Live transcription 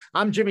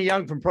I'm Jimmy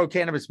Young from Pro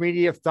Cannabis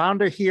Media,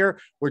 founder here.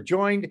 We're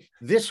joined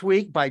this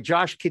week by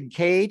Josh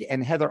Kincaid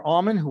and Heather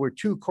Allman, who are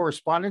two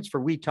correspondents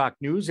for We Talk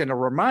News. And a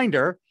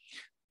reminder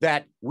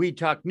that We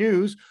Talk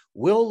News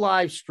will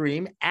live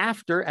stream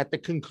at the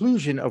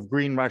conclusion of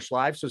Green Rush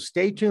Live. So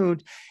stay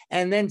tuned,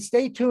 and then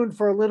stay tuned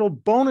for a little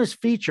bonus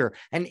feature,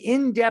 an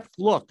in-depth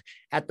look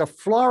at the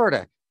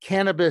Florida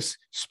cannabis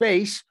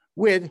space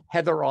with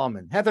Heather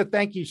Allman. Heather,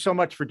 thank you so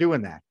much for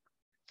doing that.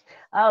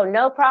 Oh,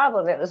 no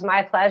problem. It was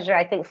my pleasure.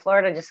 I think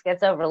Florida just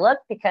gets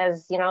overlooked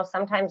because,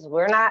 sometimes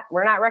we're not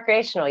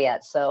recreational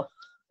yet. So,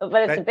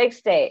 but it's a big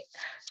state.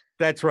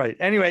 That's right.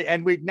 Anyway,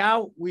 and we've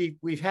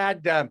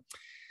had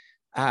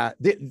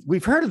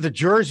we've heard of the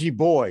Jersey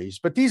boys,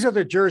 but these are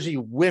the Jersey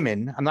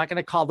women. I'm not going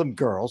to call them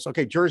girls.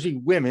 Okay, Jersey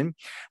women.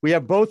 We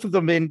have both of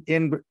them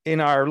in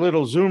our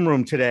little Zoom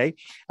room today.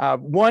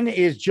 One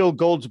is Jill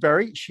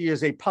Goldsberry. She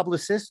is a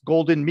publicist,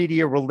 Golden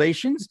Media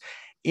Relations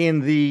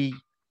in the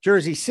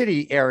Jersey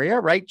City area,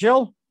 right,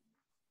 Jill?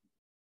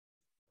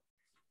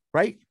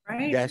 Right?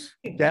 Yes.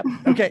 Yeah.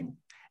 Okay.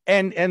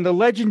 And the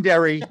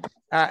legendary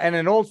and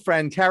an old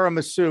friend, Tara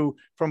Masu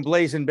from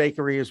Blazin'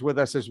 Bakery is with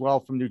us as well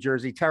from New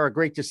Jersey. Tara,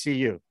 great to see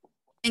you.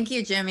 Thank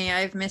you, Jimmy.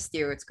 I've missed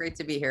you. It's great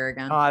to be here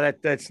again.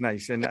 That's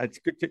nice. And it's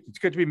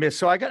good to be missed.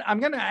 So I'm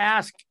going to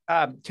ask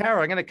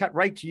Tara, I'm going to cut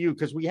right to you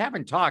because we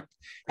haven't talked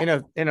in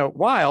a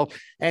while.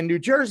 And New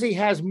Jersey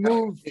has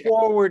moved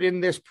forward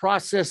in this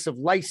process of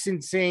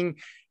licensing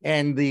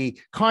and the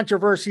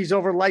controversies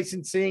over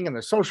licensing and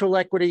the social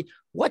equity.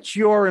 What's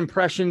your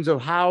impressions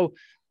of how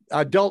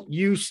adult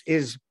use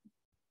is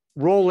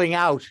rolling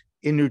out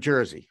in New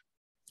Jersey?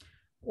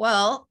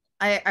 Well,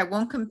 I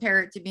won't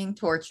compare it to being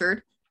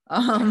tortured,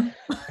 but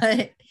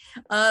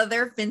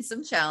there have been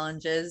some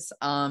challenges.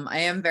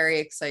 I am very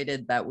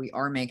excited that we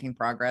are making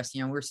progress.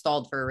 We're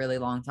stalled for a really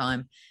long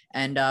time.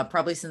 And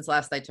probably since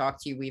last I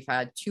talked to you, we've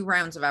had 2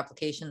 rounds of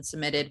applications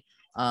submitted.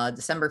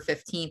 December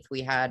 15th,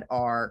 we had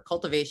our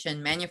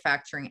cultivation,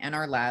 manufacturing, and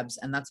our labs,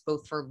 and that's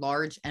both for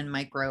large and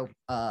micro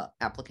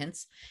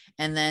applicants.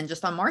 And then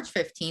just on March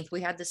 15th,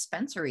 we had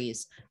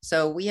dispensaries.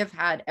 So we have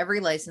had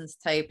every license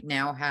type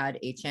now had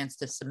a chance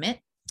to submit.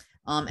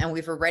 And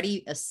we've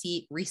already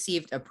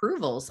received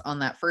approvals on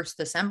that first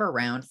December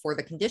round for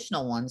the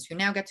conditional ones who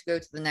now get to go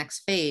to the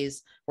next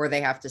phase where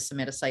they have to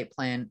submit a site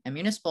plan and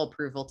municipal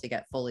approval to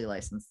get fully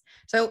licensed.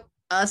 So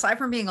aside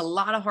from being a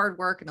lot of hard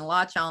work and a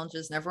lot of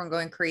challenges and everyone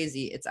going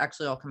crazy, it's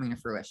actually all coming to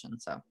fruition.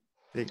 So,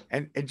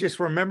 and just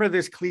remember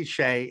this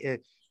cliche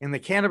in the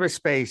cannabis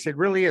space, it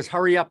really is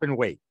hurry up and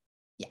wait.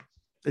 Yeah,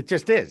 it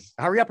just is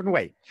hurry up and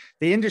wait.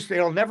 The industry,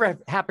 it'll never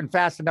happen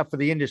fast enough for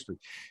the industry.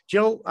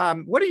 Jill,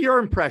 what are your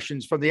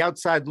impressions from the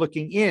outside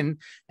looking in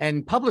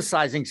and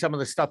publicizing some of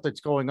the stuff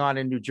that's going on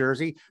in New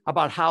Jersey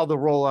about how the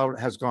rollout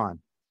has gone?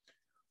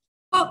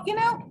 Well,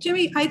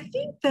 Jimmy, I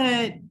think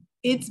that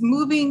it's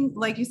moving,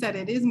 like you said,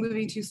 it is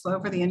moving too slow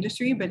for the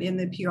industry, but in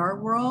the PR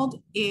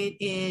world, it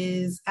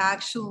is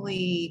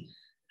actually,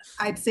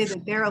 I'd say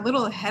that they're a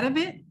little ahead of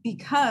it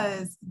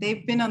because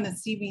they've been on the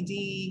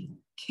CBD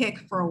kick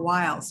for a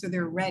while, so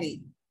they're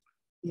ready.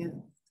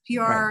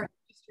 PR right.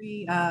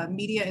 Industry,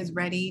 media is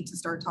ready to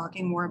start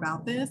talking more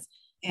about this.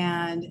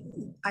 And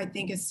I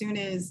think as soon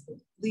as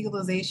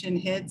legalization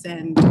hits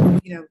and,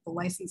 the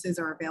licenses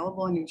are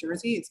available in New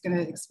Jersey, it's going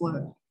to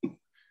explode.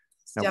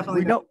 It's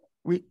definitely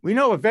We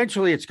know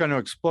eventually it's going to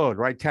explode,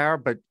 right, Tara?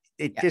 But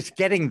it's just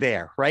getting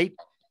there, right?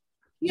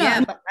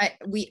 Yeah, but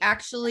we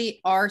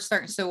actually are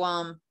starting.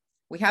 So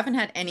we haven't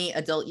had any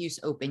adult use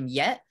open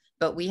yet,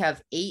 but we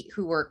have 8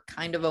 who were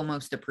kind of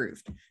almost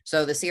approved.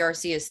 So the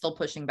CRC is still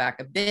pushing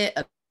back a bit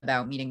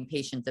about meeting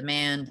patient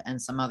demand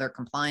and some other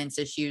compliance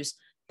issues.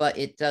 But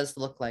it does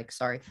look like,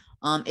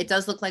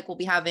 we'll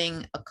be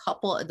having a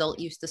couple adult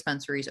use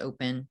dispensaries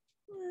open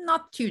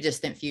not too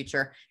distant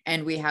future,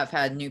 and we have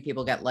had new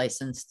people get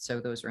licensed, so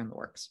those are in the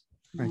works.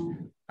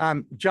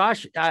 Right.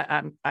 Josh,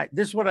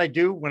 this is what I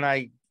do when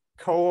I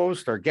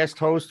co-host or guest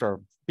host or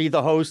be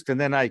the host,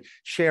 and then I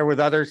share with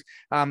others.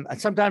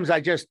 Sometimes I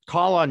just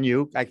call on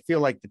you, I feel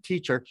like the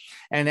teacher,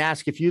 and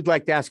ask if you'd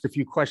like to ask a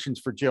few questions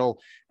for Jill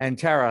and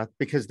Tara,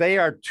 because they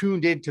are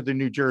tuned into the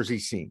New Jersey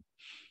scene.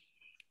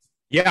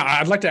 Yeah,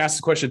 I'd like to ask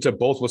the question to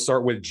both. We'll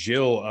start with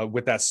Jill.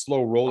 With that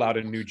slow rollout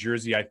in New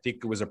Jersey, I think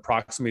it was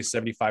approximately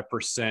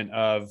 75%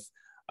 of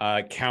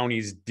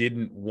counties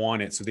didn't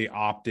want it, so they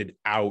opted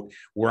out.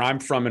 Where I'm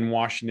from in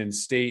Washington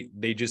State,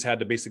 they just had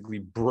to basically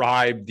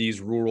bribe these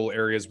rural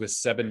areas with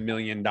 $7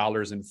 million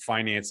in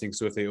financing.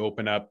 So if they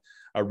open up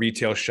a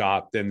retail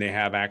shop, then they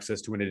have access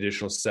to an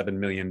additional $7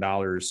 million.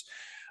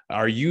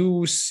 Are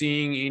you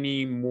seeing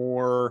any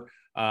more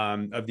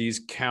of these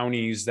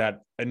counties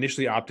that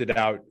initially opted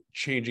out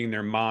changing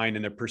their mind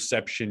and their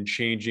perception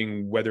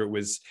changing, whether it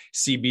was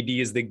CBD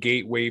as the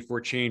gateway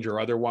for change or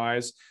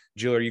otherwise?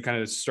 Jill, are you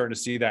kind of starting to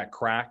see that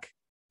crack?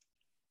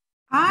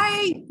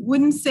 I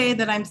wouldn't say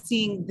that I'm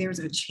seeing there's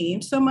a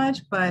change so much,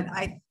 but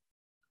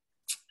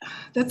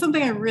that's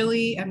something I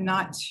really am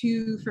not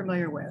too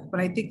familiar with. But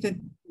I think that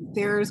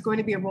there's going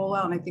to be a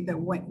rollout, and I think that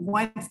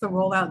once the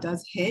rollout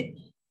does hit,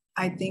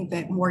 I think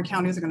that more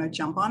counties are going to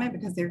jump on it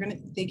because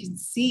they can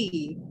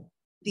see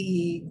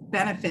the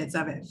benefits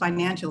of it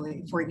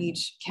financially for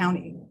each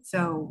county.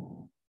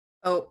 So,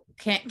 oh,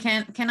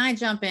 can I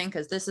jump in,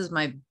 because this is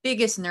my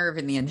biggest nerve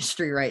in the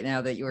industry right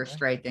now that you are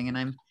striking,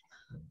 and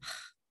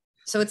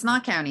so it's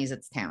not counties,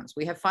 it's towns.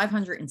 We have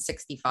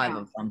 565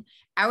 of them.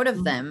 Out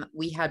of them,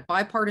 we had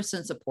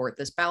bipartisan support.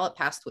 This ballot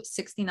passed with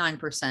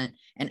 69%.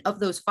 And of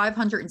those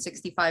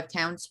 565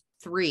 towns,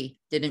 3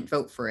 didn't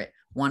vote for it.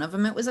 One of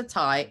them, it was a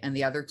tie, and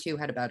the other 2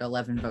 had about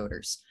 11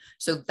 voters.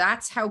 So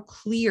that's how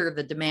clear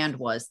the demand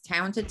was,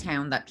 town to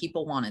town, that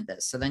people wanted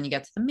this. So then you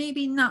get to the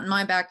maybe not in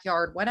my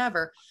backyard,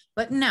 whatever.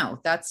 But no,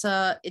 that's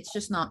it's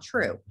just not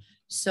true.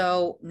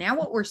 So now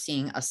what we're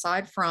seeing,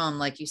 aside from,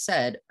 like you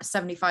said,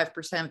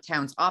 75% of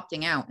towns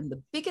opting out, and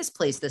the biggest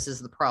place this is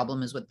the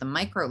problem is with the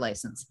micro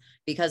license,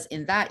 because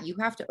in that you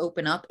have to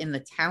open up in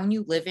the town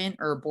you live in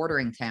or a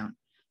bordering town.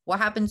 What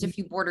happens if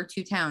you border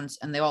 2 towns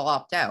and they all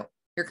opt out?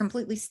 You're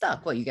completely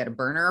stuck. Well, you get a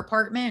burner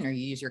apartment or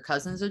you use your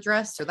cousin's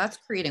address. So that's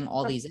creating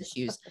all these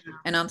issues.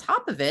 And on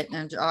top of it,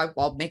 and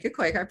I'll make it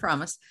quick, I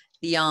promise,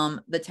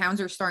 the towns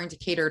are starting to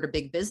cater to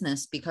big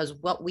business, because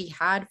what we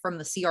had from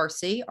the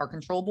CRC, our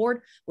control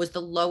board, was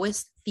the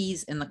lowest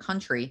fees in the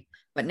country.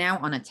 But now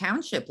on a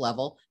township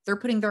level, they're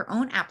putting their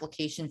own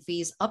application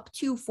fees up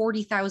to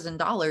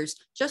 $40,000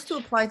 just to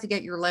apply to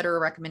get your letter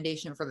of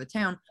recommendation for the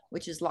town,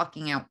 which is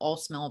locking out all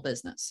small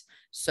business.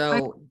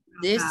 So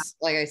this,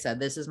 like I said,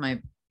 this is my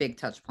big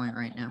touch point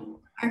right now.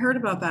 I heard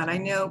about that. I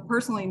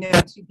personally know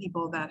 2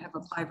 people that have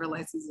applied for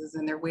licenses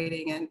and they're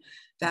waiting, and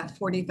that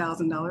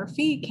 $40,000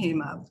 fee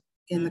came up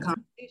in the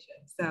conversation.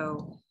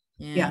 So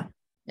yeah.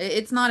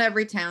 It's not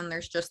every town.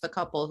 There's just a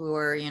couple who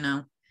are,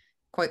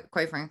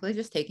 quite frankly,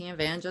 just taking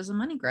advantage as a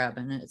money grab,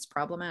 and it's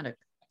problematic.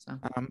 So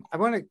I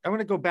want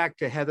to go back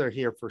to Heather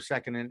here for a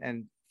second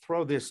and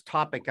throw this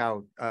topic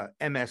out.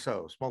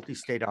 MSOs,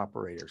 multi-state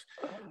operators,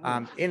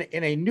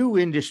 in a new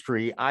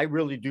industry. I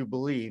really do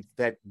believe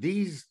that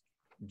these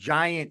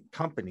giant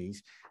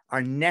companies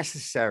are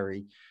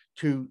necessary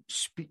to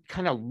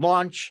kind of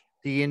launch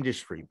the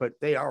industry, but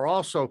they are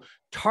also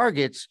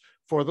targets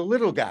for the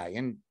little guy.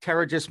 And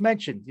Tara just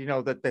mentioned,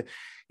 that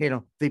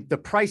the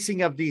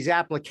pricing of these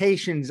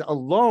applications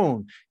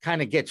alone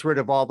kind of gets rid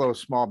of all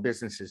those small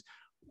businesses.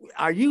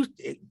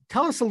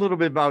 Tell us a little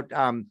bit about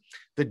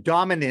the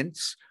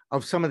dominance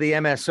of some of the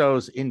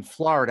MSOs in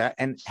Florida,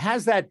 and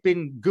has that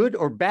been good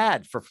or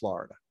bad for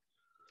Florida?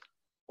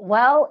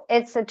 Well,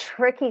 it's a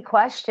tricky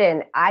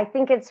question. I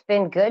think it's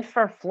been good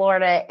for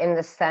Florida in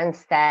the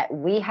sense that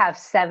we have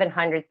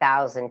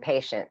 700,000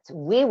 patients.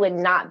 We would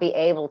not be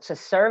able to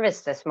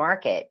service this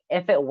market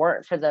if it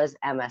weren't for those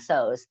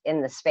MSOs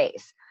in the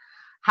space.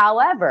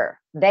 However,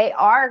 they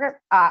are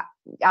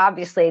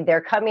obviously they're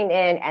coming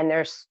in and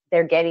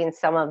they're getting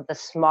some of the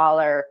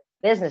smaller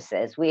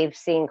businesses. We've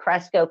seen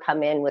Cresco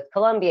come in with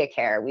Columbia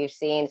Care. We've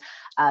seen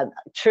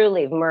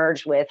Trulieve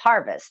merge with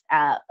Harvest.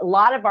 A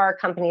lot of our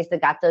companies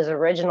that got those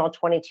original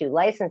 22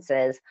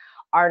 licenses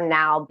are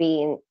now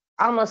being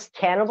almost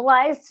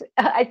cannibalized.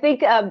 I think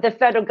the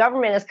federal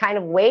government is kind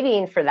of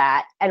waiting for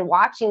that and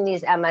watching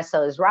these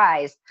MSOs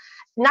rise.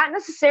 Not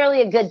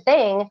necessarily a good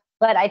thing,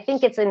 but I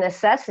think it's a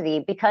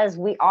necessity because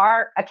we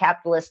are a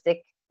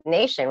capitalistic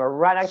nation. We're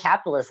run on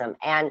capitalism,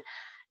 and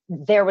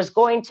there was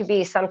going to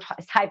be some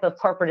type of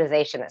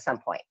corporatization at some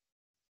point.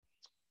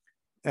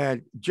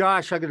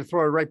 Josh, I'm going to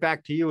throw it right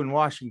back to you in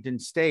Washington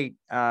State.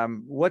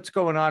 What's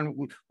going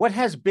on? What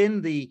has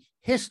been the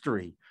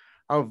history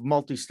of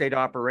multi-state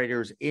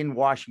operators in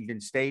Washington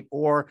State,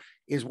 or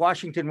is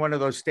Washington one of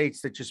those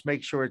states that just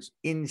make sure it's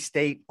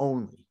in-state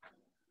only?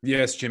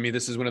 Yes, Jimmy,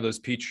 this is one of those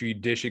petri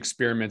dish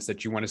experiments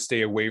that you want to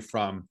stay away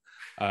from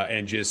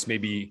and just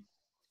maybe,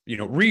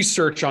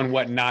 research on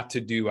what not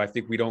to do. I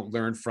think we don't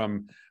learn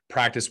from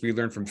practice, we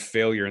learn from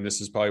failure. And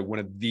this is probably one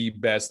of the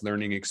best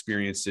learning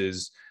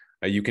experiences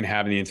you can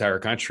have in the entire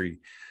country.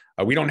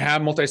 We don't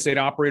have multi-state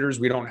operators.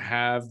 We don't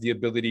have the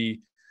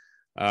ability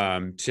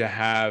to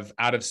have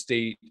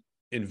out-of-state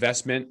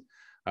investment.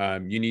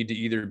 You need to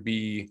either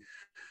be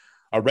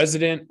a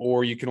resident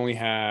or you can only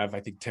have, I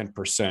think,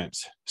 10%.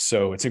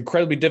 So it's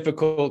incredibly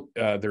difficult.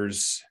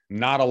 There's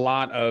not a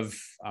lot of,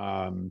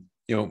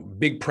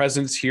 big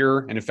presence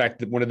here. And in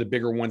fact, one of the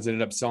bigger ones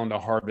ended up selling to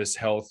Harvest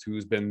Health,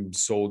 who's been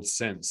sold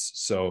since.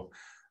 So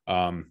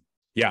I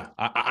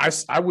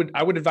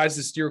would advise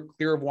to steer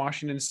clear of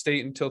Washington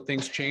State until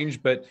things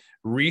change, but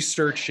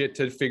research it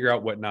to figure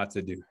out what not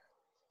to do.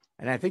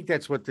 And I think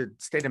that's what the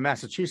state of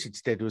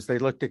Massachusetts did, was they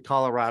looked at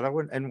Colorado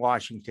and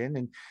Washington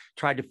and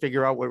tried to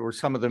figure out what were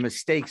some of the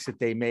mistakes that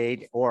they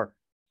made, or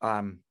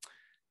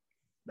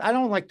I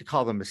don't like to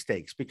call them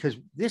mistakes, because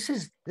this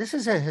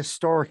is a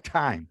historic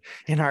time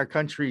in our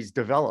country's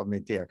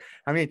development here.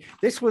 I mean,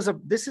 this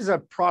is a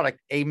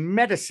product, a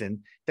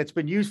medicine that's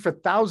been used for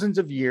thousands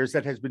of years,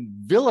 that has been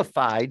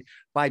vilified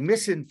by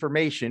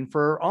misinformation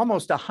for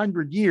almost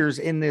 100 years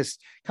in this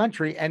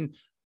country. And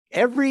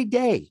every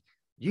day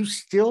you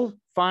still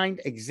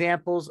find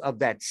examples of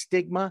that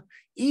stigma,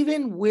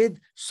 even with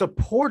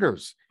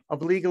supporters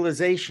of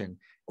legalization,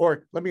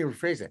 or let me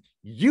rephrase it,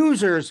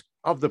 users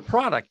of the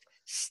product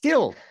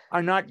still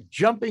are not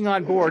jumping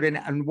on board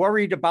and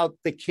worried about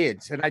the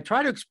kids. And I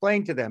try to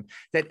explain to them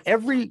that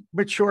every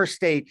mature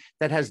state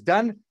that has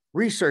done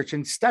research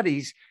and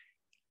studies,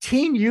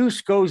 teen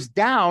use goes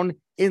down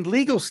in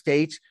legal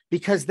states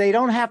because they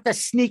don't have to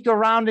sneak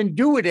around and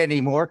do it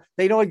anymore.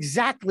 They know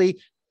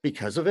exactly,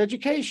 because of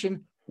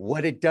education,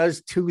 what it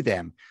does to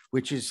them,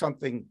 which is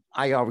something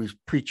I always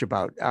preach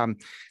about.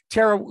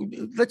 Tara,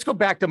 let's go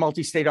back to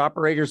multi-state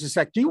operators a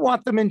sec. Do you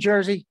want them in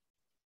Jersey?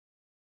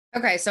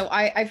 Okay, so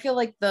I feel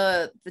like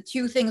the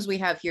two things we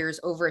have here is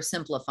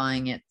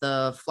oversimplifying it,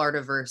 the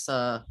Florida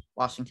versus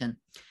Washington.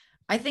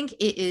 I think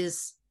it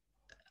is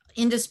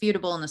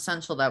indisputable and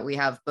essential that we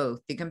have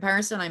both. The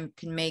comparison I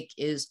can make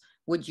is,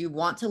 would you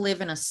want to live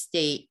in a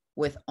state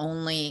with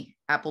only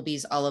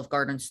Applebee's, Olive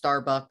Garden,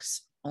 Starbucks,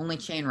 only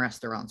chain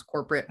restaurants,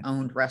 corporate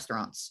owned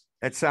restaurants?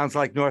 That sounds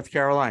like North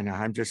Carolina.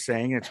 I'm just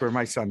saying it's where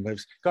my son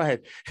lives. Go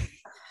ahead.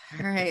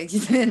 All right.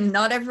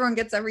 Not everyone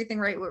gets everything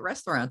right with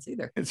restaurants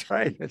either. That's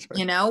right. That's right.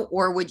 You know,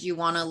 or would you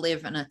want to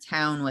live in a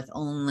town with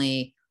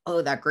only,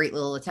 oh, that great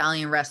little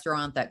Italian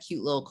restaurant, that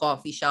cute little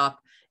coffee shop,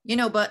 you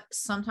know, but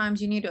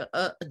sometimes you need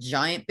a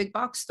giant big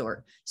box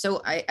store.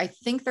 So I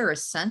think they're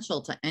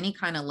essential to any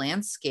kind of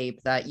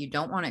landscape, that you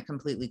don't want it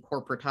completely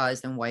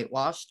corporatized and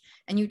whitewashed,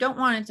 and you don't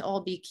want it to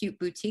all be cute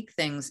boutique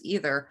things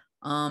either.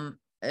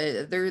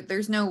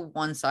 There's no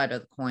one side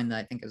of the coin that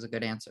I think is a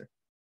good answer.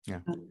 Yeah.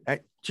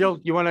 Jill,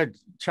 you want to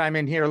chime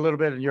in here a little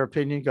bit in your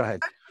opinion? Go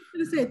ahead. I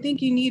was going to say, I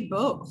think you need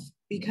both,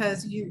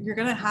 because you're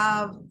going to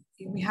have,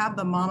 we have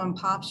the mom and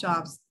pop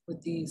shops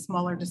with the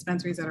smaller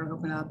dispensaries that are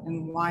open up,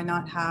 and why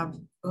not have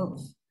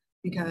both?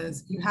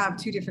 Because you have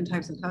two different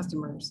types of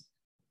customers.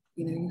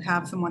 You know, you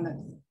have someone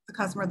that the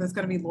customer that's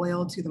going to be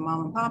loyal to the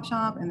mom and pop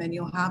shop, and then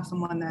you'll have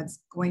someone that's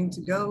going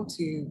to go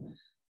to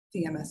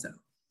the MSO.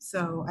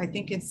 So I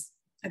think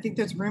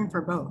there's room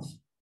for both.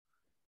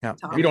 Yeah.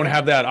 We don't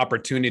have that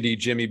opportunity,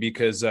 Jimmy,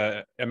 because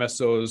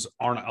MSOs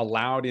aren't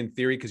allowed in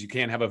theory, because you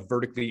can't have a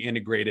vertically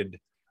integrated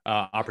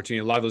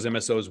opportunity. A lot of those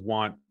MSOs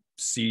want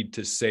seed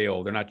to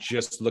sale. They're not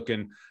just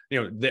looking,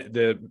 you know,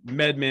 the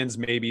MedMins,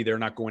 maybe they're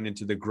not going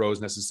into the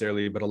grows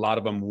necessarily, but a lot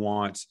of them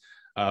want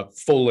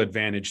full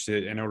advantage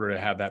in order to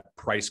have that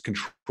price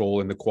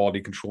control and the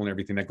quality control and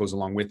everything that goes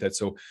along with it.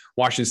 So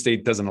Washington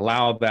State doesn't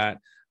allow that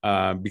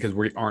because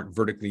we aren't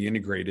vertically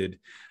integrated.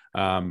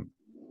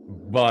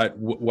 But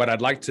what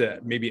I'd like to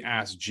maybe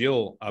ask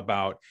Jill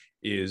about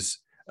is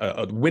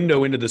a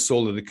window into the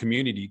soul of the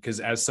community,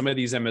 because as some of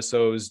these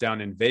MSOs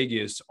down in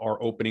Vegas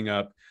are opening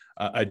up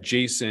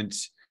adjacent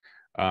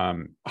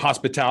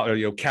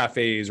hospitality, you know,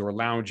 cafes or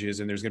lounges,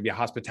 and there's going to be a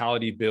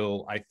hospitality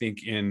bill, I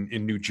think, in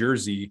New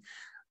Jersey.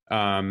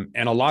 And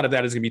a lot of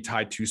that is going to be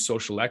tied to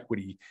social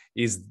equity.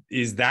 Is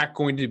that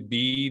going to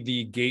be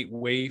the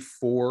gateway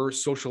for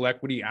social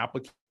equity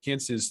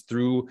applicants, is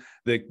through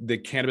the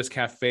cannabis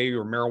cafe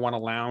or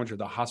marijuana lounge or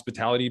the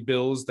hospitality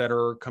bills that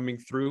are coming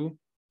through?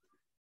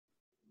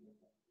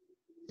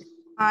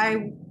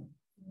 I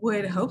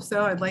would hope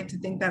so. I'd like to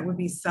think that would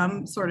be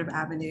some sort of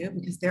avenue,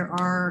 because there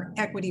are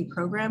equity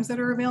programs that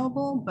are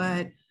available,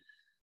 but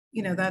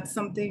you know, that's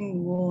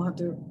something we'll have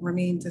to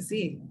remain to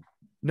see.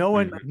 No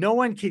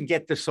one can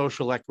get the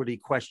social equity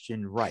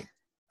question right.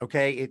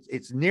 Okay.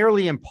 It's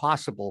nearly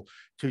impossible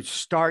to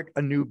start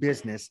a new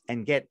business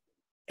and get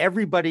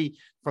everybody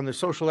from the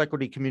social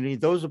equity community,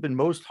 those who have been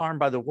most harmed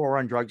by the war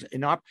on drugs,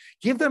 and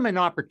give them an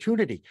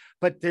opportunity.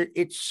 But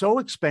it's so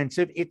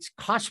expensive. It's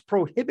cost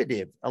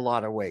prohibitive a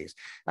lot of ways.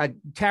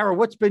 Tara,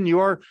 what's been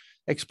your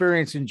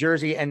experience in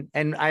Jersey?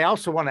 And I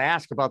also want to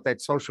ask about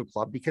that social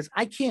club, because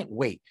I can't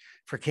wait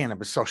for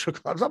cannabis social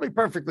clubs. I'll be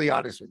perfectly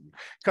honest with you.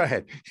 Go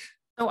ahead.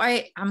 So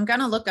I'm going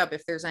to look up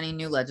if there's any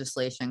new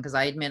legislation, because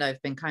I admit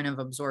I've been kind of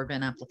absorbed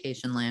in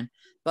application land.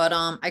 But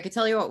I could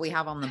tell you what we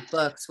have on the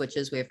books, which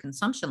is we have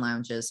consumption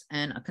lounges,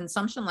 and a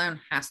consumption lounge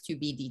has to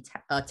be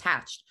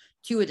attached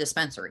to a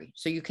dispensary.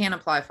 So you can't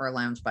apply for a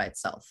lounge by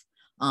itself.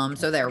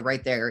 So there,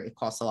 right there, it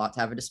costs a lot to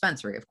have a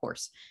dispensary, of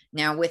course.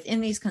 Now, within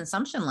these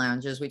consumption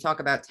lounges, we talk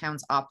about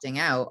towns opting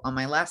out. On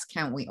my last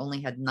count, we only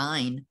had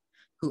 9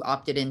 who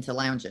opted into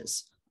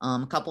lounges.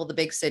 A couple of the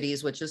big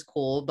cities, which is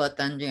cool, but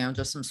then, you know,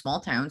 just some small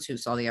towns who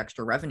saw the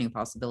extra revenue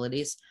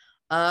possibilities.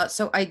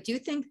 So I do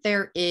think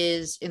there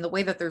is, in the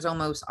way that there's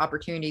almost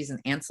opportunities in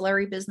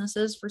ancillary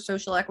businesses for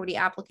social equity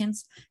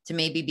applicants to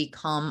maybe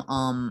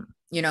become,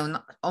 you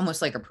know,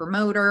 almost like a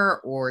promoter,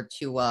 or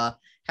to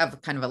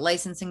have kind of a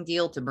licensing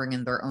deal to bring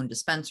in their own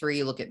dispensary.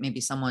 You look at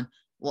maybe someone,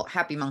 well,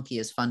 Happy Monkey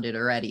is funded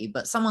already,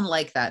 but someone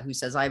like that who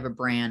says, I have a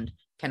brand,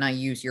 can I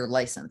use your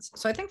license?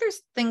 So I think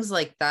there's things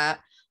like that.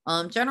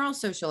 General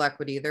social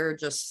equity, they're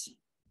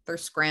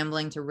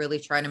scrambling to really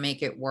try to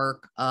make it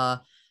work.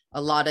 A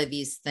lot of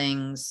these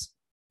things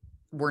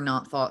were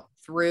not thought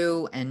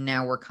through, and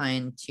now we're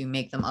kind to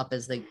make them up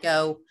as they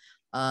go.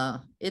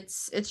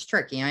 It's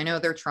tricky. I know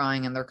they're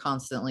trying, and they're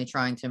constantly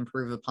trying to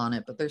improve upon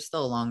it, but there's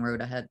still a long road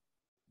ahead.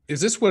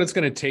 Is this what it's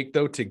going to take,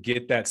 though, to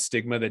get that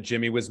stigma that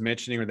Jimmy was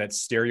mentioning, or that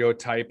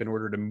stereotype, in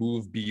order to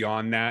move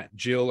beyond that?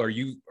 Jill,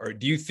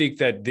 do you think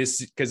that this,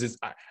 because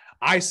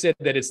I said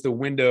that it's the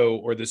window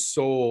or the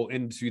soul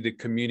into the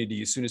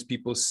community. As soon as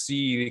people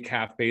see the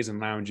cafes and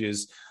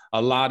lounges,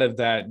 a lot of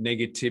that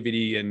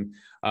negativity and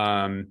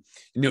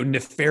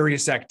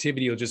nefarious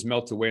activity will just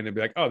melt away, and they'll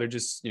be like, oh, they're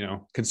just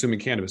consuming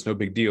cannabis, no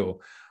big deal.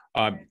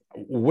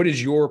 What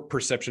is your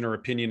perception or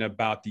opinion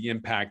about the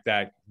impact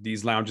that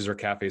these lounges or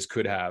cafes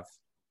could have?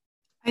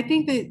 I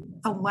think that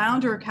a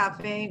lounge or a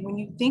cafe, when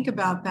you think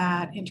about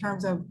that in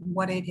terms of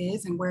what it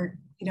is and where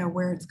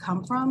it's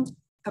come from,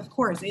 of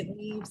course, it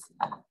leaves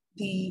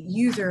the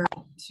user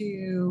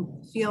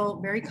to feel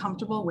very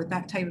comfortable with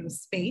that type of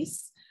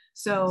space.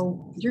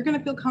 So you're going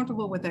to feel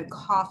comfortable with a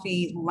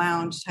coffee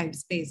lounge type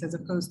space as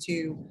opposed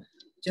to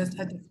just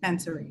a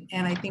dispensary.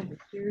 And I think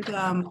there's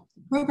a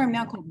program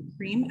now called the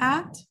CREAM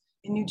Act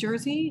in New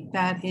Jersey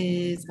that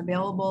is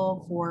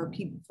available for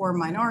people, for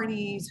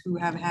minorities who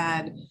have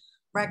had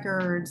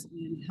records,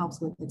 and helps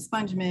with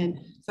expungement.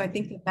 So I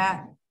think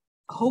that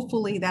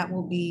hopefully that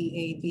will be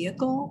a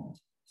vehicle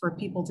for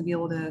people to be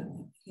able to,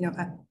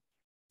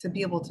 to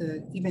be able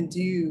to even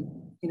do,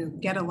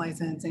 get a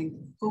license and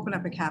open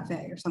up a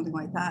cafe or something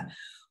like that.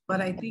 But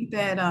I think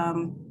that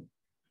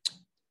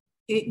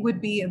it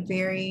would be a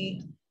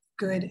very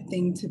good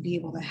thing to be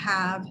able to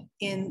have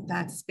in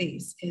that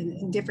space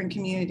in different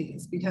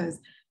communities, because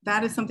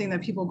that is something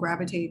that people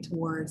gravitate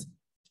towards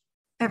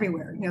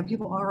everywhere.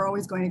 People are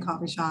always going to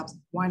coffee shops.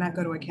 Why not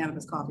go to a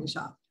cannabis coffee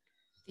shop?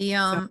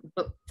 I'm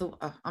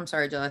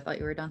sorry, Jill, I thought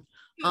you were done.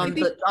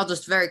 But I'll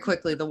just very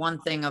quickly, the one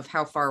thing of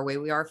how far away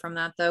we are from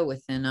that though,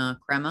 within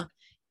Crema,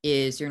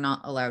 is you're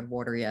not allowed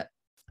water yet.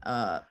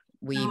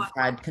 We've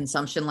had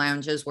consumption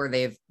lounges where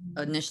they've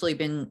initially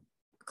been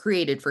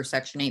created for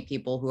Section 8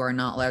 people who are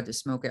not allowed to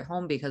smoke at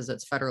home because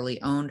it's federally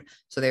owned.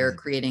 So they're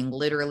creating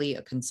literally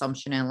a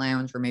consumption and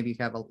lounge where maybe you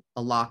have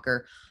a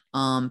locker.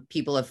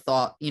 People have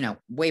thought,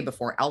 way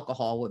before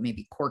alcohol with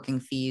maybe corking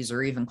fees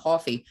or even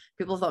coffee,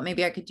 people thought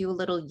maybe I could do a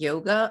little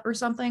yoga or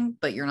something,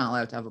 but you're not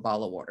allowed to have a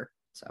bottle of water.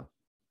 So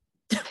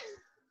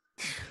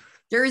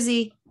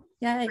Jersey,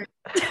 yay.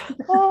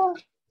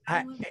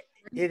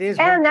 It is.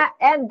 And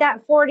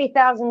that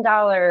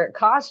 $40,000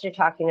 cost you're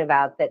talking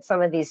about, that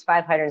some of these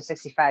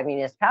 565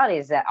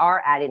 municipalities that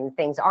are adding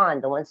things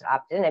on, the ones that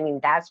opt in, I mean,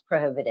 that's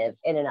prohibitive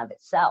in and of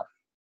itself.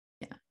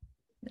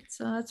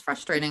 It's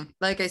frustrating.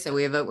 Like I said,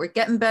 we're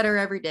getting better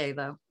every day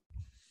though.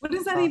 What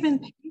does that even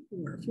pay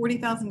for?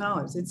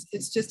 $40,000.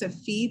 It's just a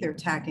fee they're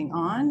tacking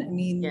on.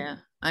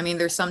 I mean,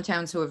 there's some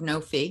towns who have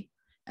no fee,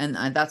 and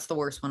that's the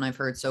worst one I've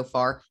heard so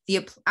far.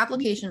 The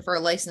application for a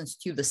license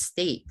to the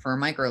state for a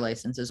micro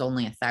license is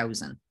only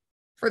 $1,000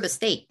 for the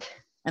state,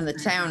 and the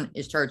town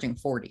is charging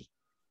 $40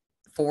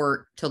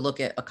 to look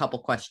at a couple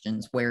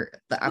questions, where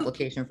the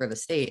application for the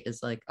state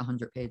is like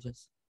 100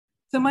 pages.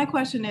 So my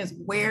question is,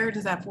 where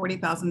does that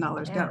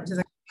 $40,000 go? Does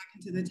it go back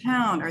into the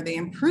town? Are they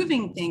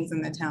improving things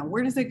in the town?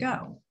 Where does it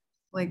go?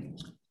 Like,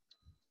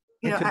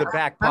 into the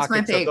back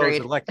pockets of those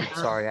elected.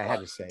 Sorry, I had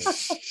to say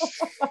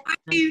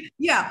it.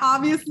 Yeah,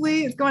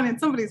 obviously it's going in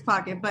somebody's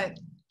pocket, but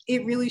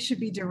it really should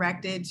be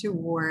directed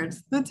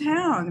towards the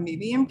town.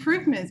 Maybe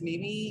improvements,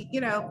 maybe,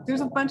 there's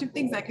a bunch of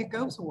things that could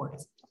go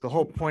towards. The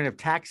whole point of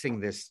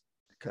taxing this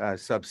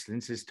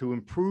substance is to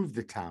improve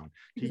the town,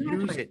 to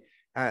use it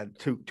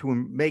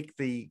to make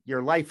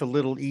your life a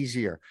little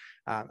easier.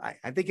 I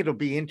think it'll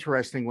be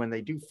interesting when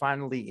they do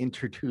finally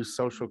introduce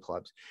social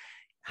clubs.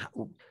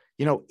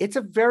 It's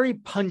a very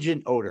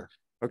pungent odor.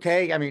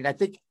 Okay. I mean, I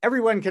think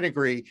everyone can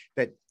agree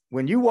that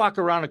when you walk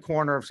around a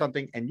corner of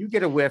something and you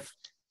get a whiff,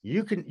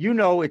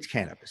 it's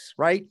cannabis,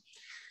 right?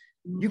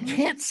 You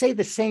can't say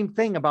the same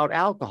thing about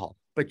alcohol,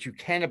 but you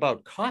can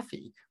about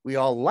coffee. We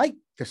all like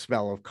the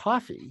smell of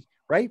coffee,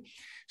 right?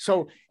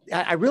 So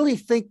I really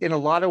think in a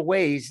lot of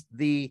ways,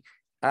 the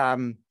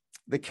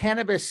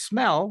cannabis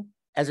smell,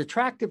 as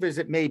attractive as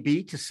it may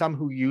be to some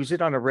who use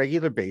it on a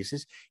regular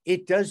basis,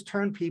 it does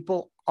turn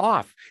people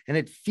off, and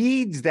it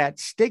feeds that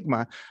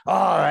stigma.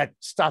 Oh, that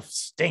stuff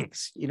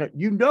stinks.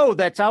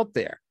 That's out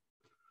there,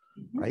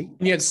 right?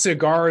 Yeah,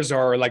 cigars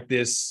are like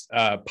this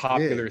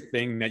popular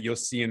thing that you'll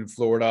see in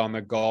Florida on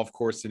the golf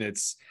course, and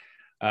it's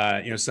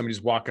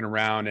somebody's walking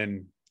around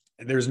and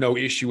there's no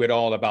issue at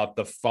all about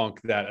the funk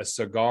that a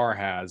cigar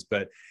has.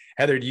 But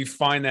Heather, do you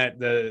find that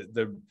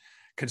the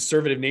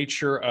conservative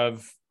nature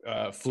of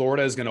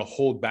Florida is going to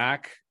hold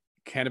back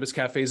cannabis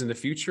cafes in the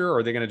future, or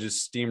are they going to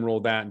just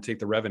steamroll that and take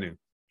the revenue?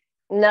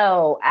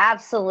 No,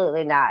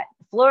 absolutely not.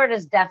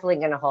 Florida's definitely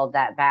going to hold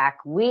that back.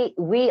 We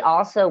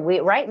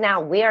right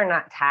now, we are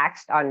not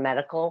taxed on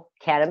medical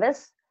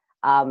cannabis.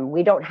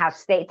 We don't have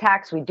state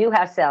tax. We do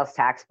have sales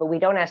tax, but we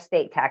don't have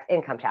state tax,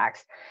 income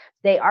tax.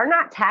 They are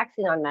not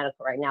taxing on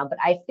medical right now, but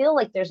I feel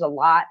like there's a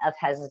lot of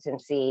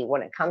hesitancy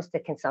when it comes to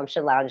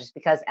consumption lounges,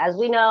 because as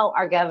we know,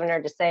 our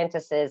governor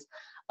DeSantis is,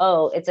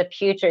 it's a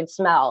putrid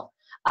smell.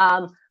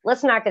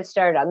 Let's not get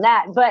started on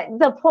that. But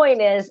the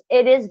point is,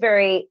 it is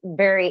very,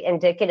 very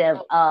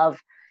indicative of,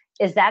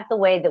 is that the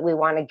way that we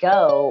want to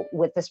go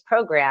with this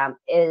program?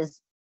 Is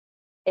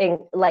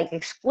like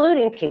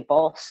excluding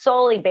people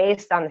solely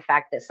based on the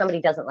fact that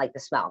somebody doesn't like the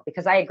smell.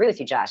 Because I agree with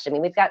you, Josh. I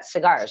mean, we've got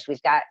cigars,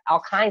 we've got all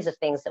kinds of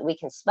things that we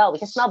can smell. We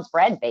can smell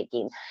bread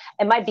baking.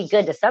 It might be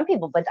good to some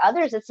people, but to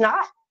others, it's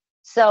not.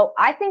 So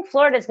I think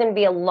Florida is going to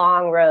be a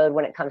long road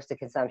when it comes to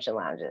consumption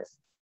lounges.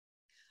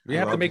 We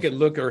have to make it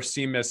look or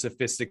seem as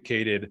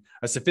sophisticated.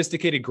 A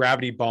sophisticated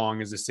gravity bong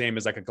is the same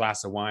as like a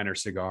glass of wine or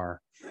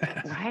cigar.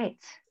 Right.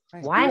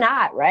 Why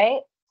not?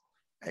 Right.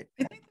 I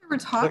think they were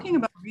talking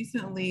about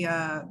recently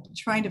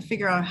trying to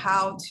figure out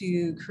how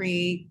to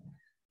create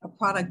a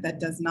product that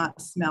does not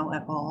smell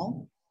at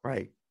all.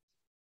 Right.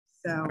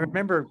 So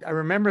I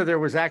remember there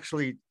was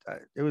actually,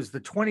 it was the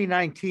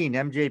 2019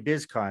 MJ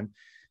BizCon.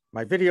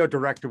 My video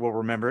director will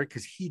remember it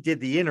because he did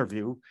the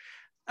interview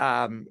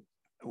of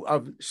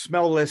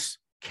smellless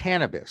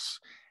cannabis,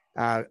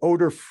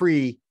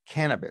 odor-free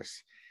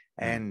cannabis.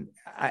 And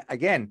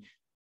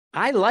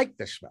I like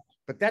the smell,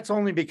 but that's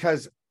only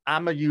because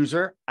I'm a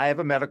user. I have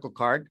a medical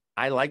card.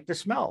 I like the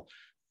smell.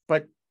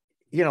 But,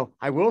 you know,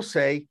 I will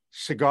say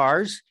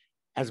cigars,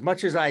 as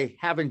much as I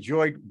have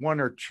enjoyed one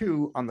or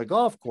two on the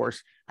golf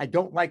course, I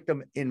don't like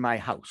them in my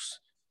house.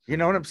 You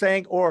know what I'm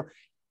saying? Or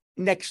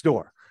next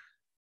door.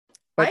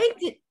 But,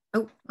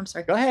 I'm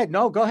sorry. Go ahead.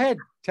 No, go ahead.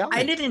 Tell me.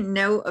 I didn't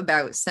know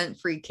about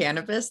scent-free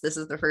cannabis. This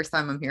is the first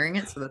time I'm hearing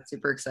it, so that's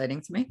super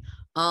exciting to me.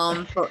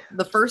 But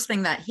the first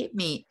thing that hit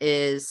me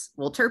is,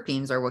 well,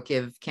 terpenes are what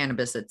give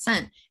cannabis its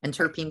scent, and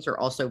terpenes are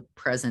also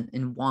present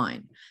in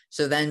wine.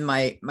 So then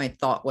my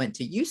thought went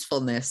to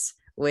usefulness,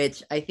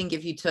 which I think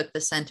if you took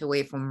the scent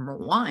away from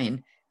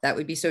wine, that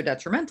would be so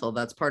detrimental.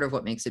 That's part of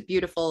what makes it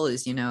beautiful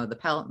is, you know, the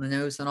palate and the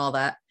nose and all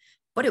that.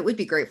 But it would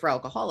be great for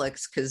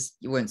alcoholics because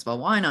you wouldn't smell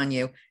wine on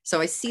you. So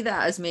I see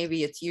that as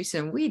maybe its use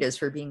in weed is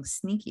for being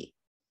sneaky.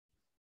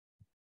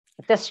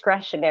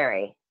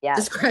 Discretionary. Yes,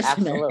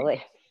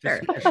 Discretionary.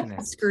 Absolutely.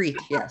 Discreet,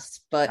 yes.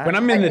 But when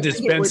I'm in the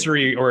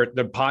dispensary or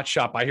the pot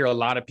shop, I hear a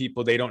lot of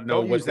people, they don't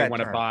know what they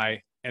want to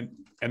buy. And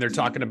they're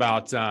talking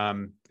about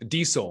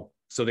diesel.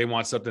 So they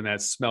want something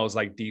that smells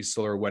like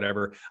diesel or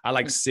whatever. I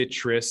like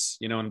citrus,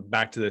 you know, and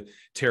back to the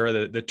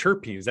Tara, the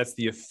terpenes, that's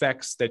the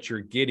effects that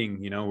you're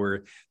getting, you know,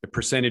 where the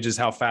percentage is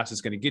how fast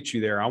it's going to get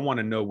you there. I want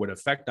to know what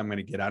effect I'm going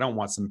to get. I don't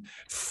want some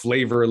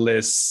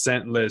flavorless,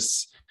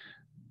 scentless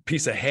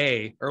piece of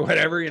hay or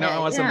whatever, you know, I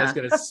want something that's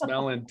going to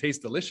smell and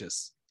taste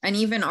delicious. And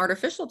even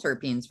artificial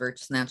terpenes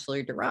versus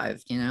naturally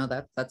derived, you know,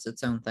 that's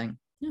its own thing.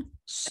 Yeah.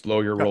 Slow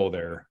your roll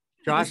there.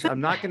 Josh,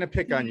 I'm not going to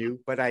pick on you,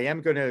 but I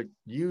am going to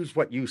use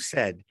what you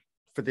said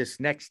for this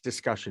next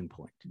discussion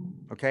point.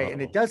 Okay. Uh-oh.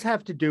 And it does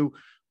have to do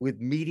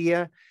with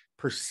media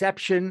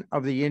perception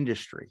of the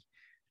industry.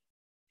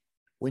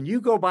 When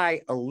you go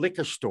by a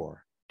liquor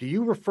store, do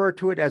you refer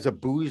to it as a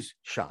booze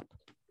shop?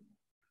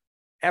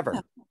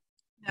 Ever?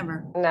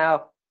 Never.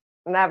 No,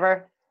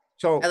 never.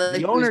 So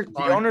the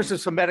owners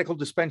of some medical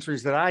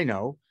dispensaries that I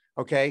know,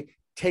 okay,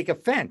 take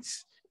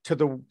offense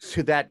to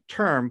that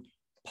term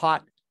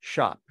pot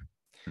shop.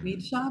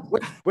 Weed shop?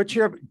 What's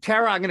your,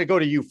 Tara, I'm going to go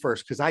to you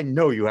first because I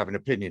know you have an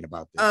opinion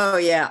about this. Oh,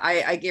 yeah.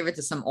 I gave it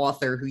to some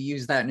author who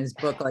used that in his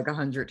book like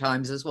 100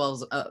 times, as well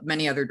as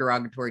many other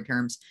derogatory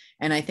terms.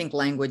 And I think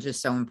language is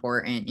so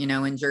important. You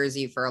know, in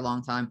Jersey for a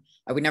long time,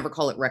 I would never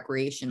call it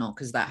recreational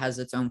because that has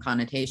its own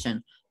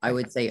connotation. I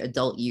would say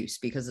adult use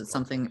because it's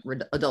something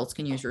adults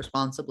can use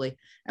responsibly.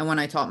 And when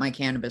I taught my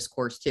cannabis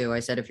course too, I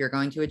said, if you're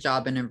going to a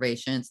job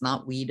innovation, it's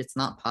not weed, it's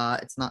not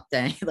pot, it's not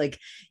day. Like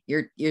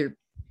you're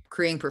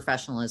creating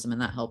professionalism,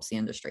 and that helps the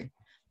industry.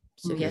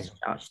 So yes,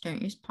 Josh,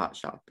 don't use pot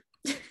shop.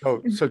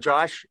 So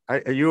Josh,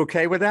 are you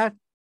okay with that?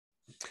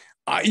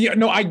 Yeah,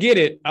 no, I get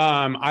it.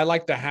 I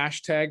like the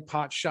hashtag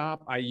pot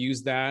shop. I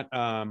use that.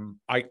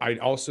 I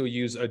also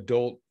use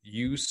adult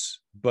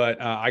use,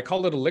 but I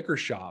call it a liquor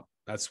shop.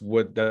 That's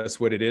what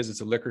it is.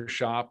 It's a liquor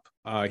shop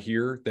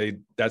here.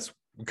 That's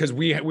because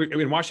we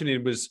in Washington,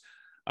 it was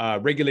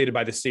regulated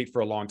by the state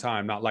for a long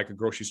time, not like a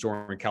grocery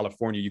store in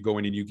California. You go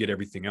in and you get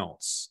everything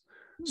else.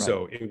 Right.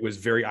 So it was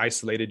very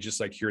isolated, just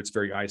like here, it's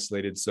very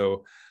isolated.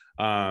 So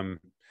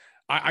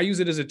I use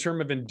it as a term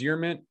of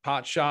endearment,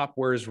 pot shop,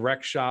 whereas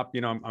rec shop,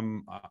 you know,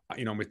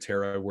 I'm with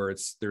Tara, where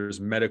there's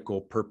medical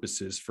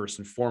purposes first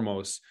and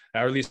foremost,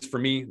 or at least for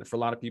me, for a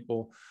lot of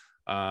people.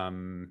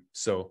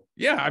 So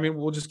yeah, I mean,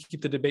 we'll just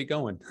keep the debate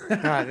going.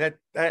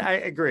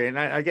 I agree. And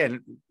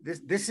again,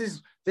 this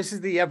is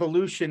the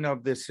evolution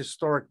of this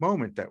historic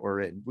moment that we're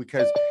in,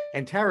 because,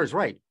 and Tara's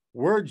right.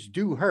 Words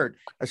do hurt,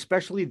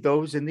 especially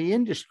those in the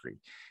industry.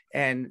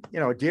 And, you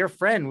know, a dear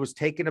friend was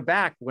taken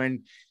aback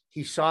when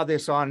he saw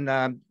this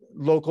on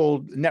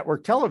local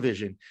network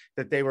television,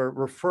 that they were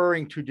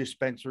referring to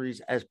dispensaries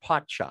as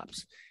pot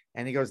shops.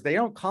 And he goes, they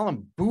don't call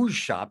them booze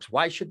shops.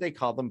 Why should they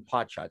call them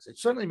pot shops? It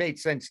certainly made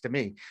sense to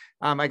me.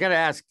 I got to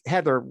ask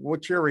Heather,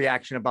 what's your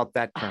reaction about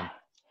that term?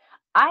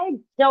 I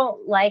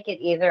don't like it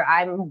either.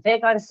 I'm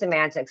big on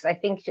semantics. I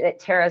think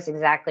that Tara's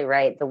exactly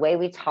right. The way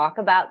we talk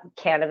about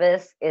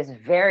cannabis is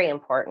very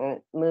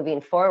important moving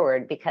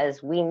forward,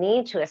 because we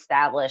need to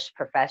establish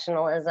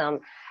professionalism.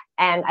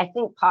 And I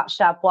think pot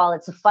shop, while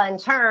it's a fun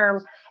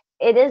term,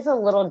 it is a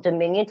little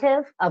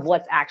diminutive of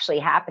what's actually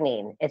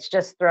happening. It's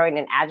just throwing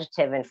an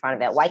adjective in front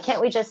of it. Why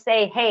can't we just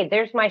say, hey,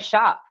 there's my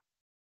shop?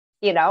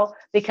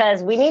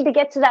 Because we need to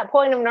get to that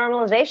point of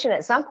normalization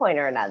at some point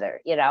or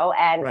another,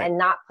 and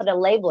not put a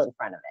label in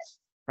front of it.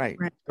 Right.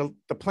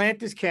 The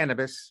plant is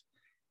cannabis.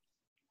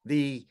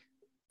 The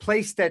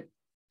place that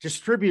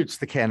distributes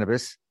the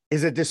cannabis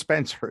is a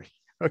dispensary.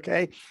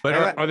 Okay.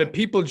 But are the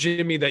people,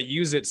 Jimmy, that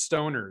use it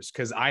stoners?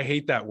 Because I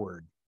hate that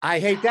word. I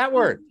hate that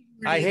word.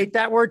 I hate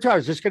that word too. I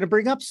was just going to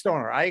bring up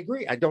stoner. I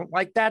agree. I don't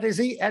like that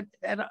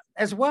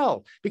as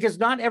well, because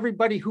not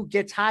everybody who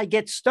gets high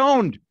gets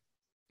stoned.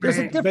 There's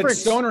a difference. But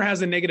stoner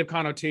has a negative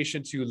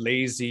connotation to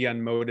lazy,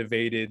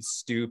 unmotivated,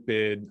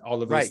 stupid,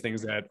 all of those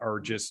things that are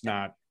just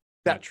not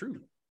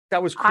true.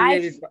 That was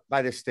created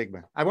by this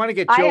stigma. I want to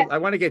get Jill. I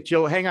want to get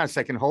Jill. Hang on a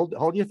second.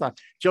 Hold your thought,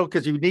 Jill,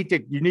 because you need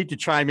to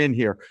chime in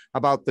here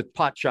about the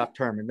pot shop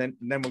term, and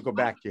then we'll go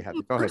back to you, Heather.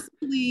 Go ahead.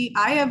 Personally,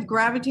 I have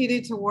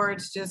gravitated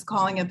towards just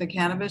calling it the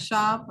cannabis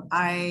shop.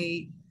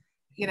 I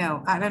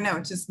don't know.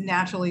 It just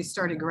naturally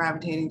started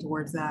gravitating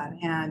towards that,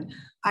 and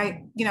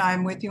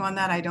I'm with you on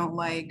that. I don't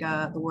like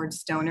the word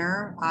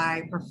stoner.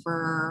 I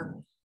prefer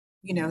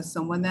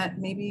someone that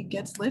maybe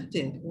gets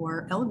lifted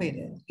or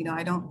elevated.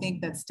 I don't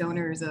think that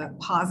stoner is a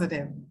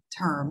positive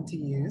term to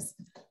use.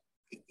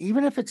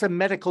 Even if it's a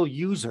medical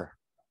user,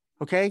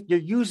 okay? You're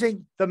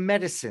using the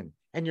medicine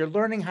and you're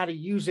learning how to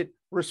use it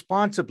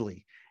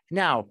responsibly.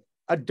 Now,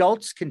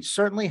 adults can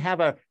certainly have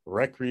a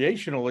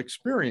recreational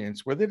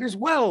experience with it as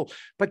well,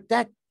 but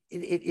that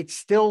it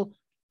still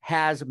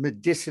has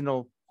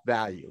medicinal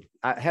value.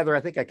 Heather, I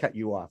think I cut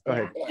you off. Go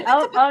ahead.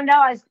 Oh no,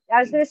 I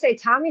was going to say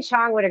Tommy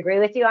Chong would agree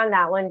with you on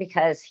that one,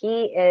 because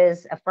he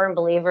is a firm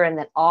believer in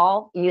that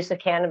all use of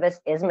cannabis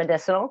is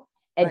medicinal.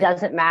 It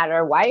doesn't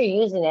matter why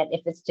you're using it.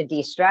 If it's to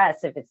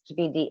de-stress, if it's to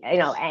be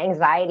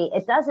anxiety,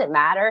 it doesn't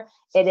matter.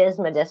 It is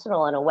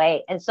medicinal in a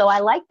way. And so I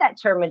like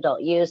that term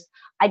adult use.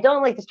 I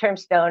don't like the term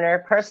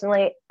stoner.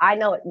 Personally, I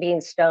know what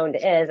being stoned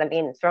is. I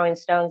mean, throwing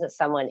stones at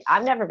someone.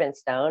 I've never been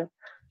stoned.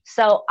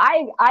 So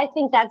I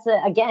think that's,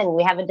 again,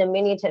 we have a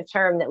diminutive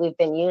term that we've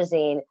been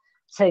using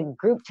to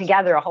group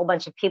together a whole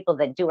bunch of people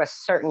that do a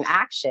certain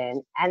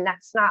action. And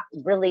that's not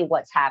really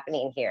what's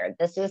happening here.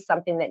 This is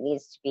something that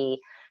needs to be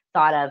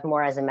thought of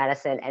more as a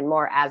medicine and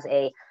more as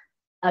a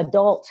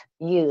adult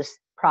use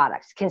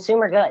product,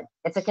 consumer good.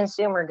 It's a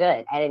consumer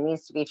good, and it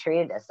needs to be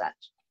treated as such.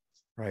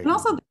 Right. And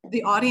also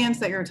the audience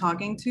that you're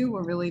talking to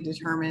will really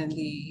determine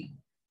the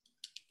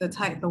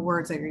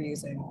words that you're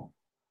using.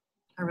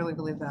 I really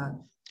believe that.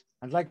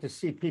 I'd like to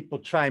see people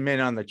chime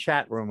in on the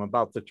chat room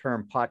about the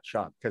term pot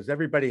shop, because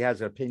everybody has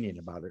an opinion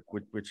about it,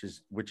 which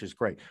is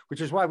great,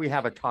 which is why we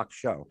have a talk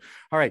show.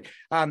 All right.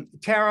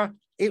 Tara,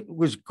 it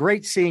was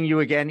great seeing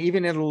you again,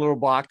 even in a little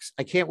box.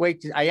 I can't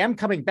wait. I am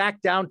coming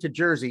back down to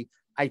Jersey,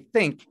 I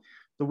think,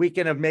 the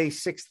weekend of May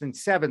 6th and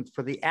 7th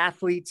for the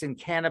Athletes in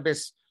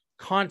Cannabis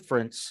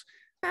Conference.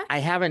 I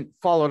haven't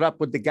followed up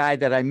with the guy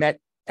that I met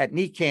at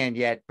NECANN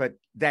yet, but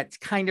that's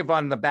kind of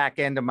on the back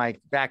end of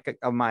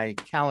my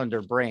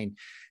calendar brain.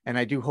 And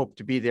I do hope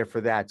to be there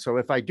for that. So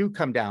if I do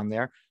come down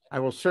there, I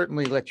will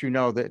certainly let you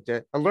know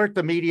that alert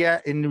the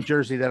media in New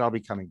Jersey that I'll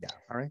be coming down.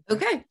 All right.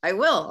 Okay. I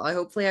will.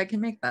 Hopefully I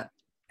can make that.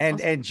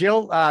 And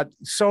Jill,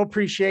 so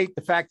appreciate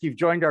the fact you've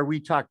joined our We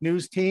Talk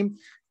News team.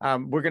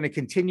 We're going to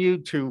continue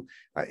to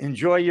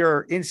enjoy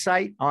your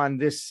insight on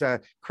this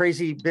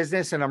crazy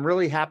business. And I'm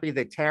really happy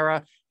that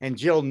Tara and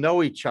Jill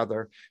know each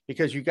other,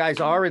 because you guys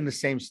are in the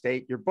same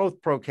state. You're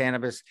both pro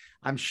cannabis.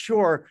 I'm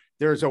sure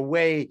there's a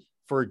way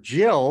for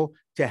Jill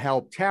to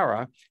help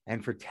Tara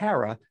and for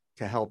Tara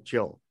to help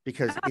Jill,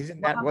 because isn't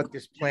that what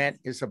this plant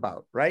is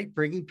about, right?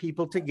 Bringing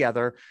people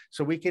together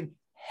so we can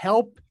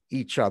help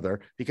each other,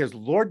 because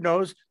Lord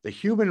knows the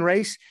human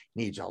race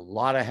needs a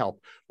lot of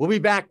help. We'll be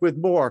back with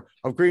more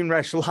of Green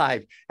Rush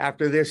Live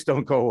after this.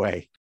 Don't go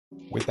away.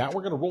 With that,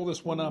 we're going to roll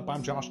this one up.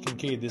 I'm Josh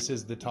Kincaid. This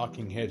is The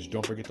Talking Hedge.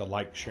 Don't forget to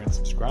like, share, and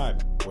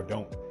subscribe, or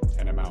don't,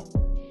 and I'm out.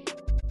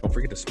 Don't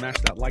forget to smash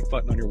that like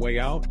button on your way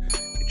out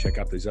and check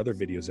out these other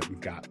videos that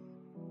we've got.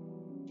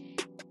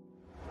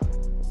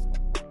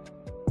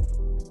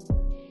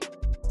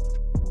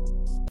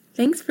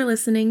 Thanks for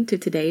listening to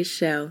today's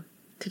show.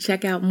 To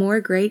check out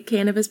more great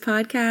cannabis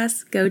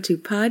podcasts, go to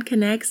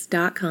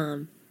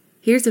podconnects.com.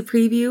 Here's a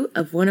preview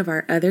of one of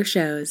our other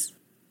shows.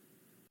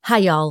 Hi,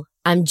 y'all.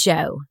 I'm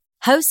Jo,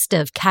 host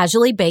of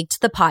Casually Baked,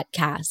 the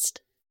podcast.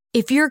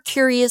 If you're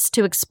curious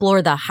to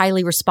explore the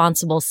highly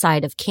responsible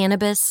side of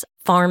cannabis,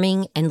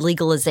 farming, and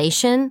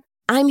legalization,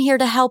 I'm here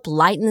to help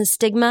lighten the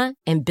stigma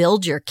and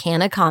build your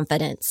canna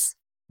confidence.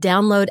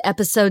 Download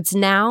episodes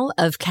now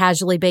of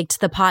Casually Baked,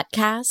 the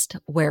podcast,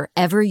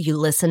 wherever you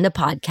listen to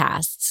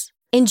podcasts.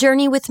 And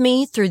journey with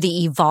me through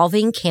the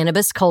evolving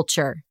cannabis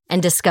culture and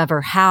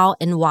discover how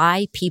and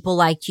why people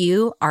like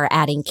you are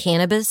adding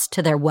cannabis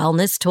to their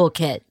wellness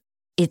toolkit.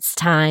 It's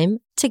time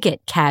to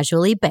get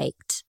casually baked.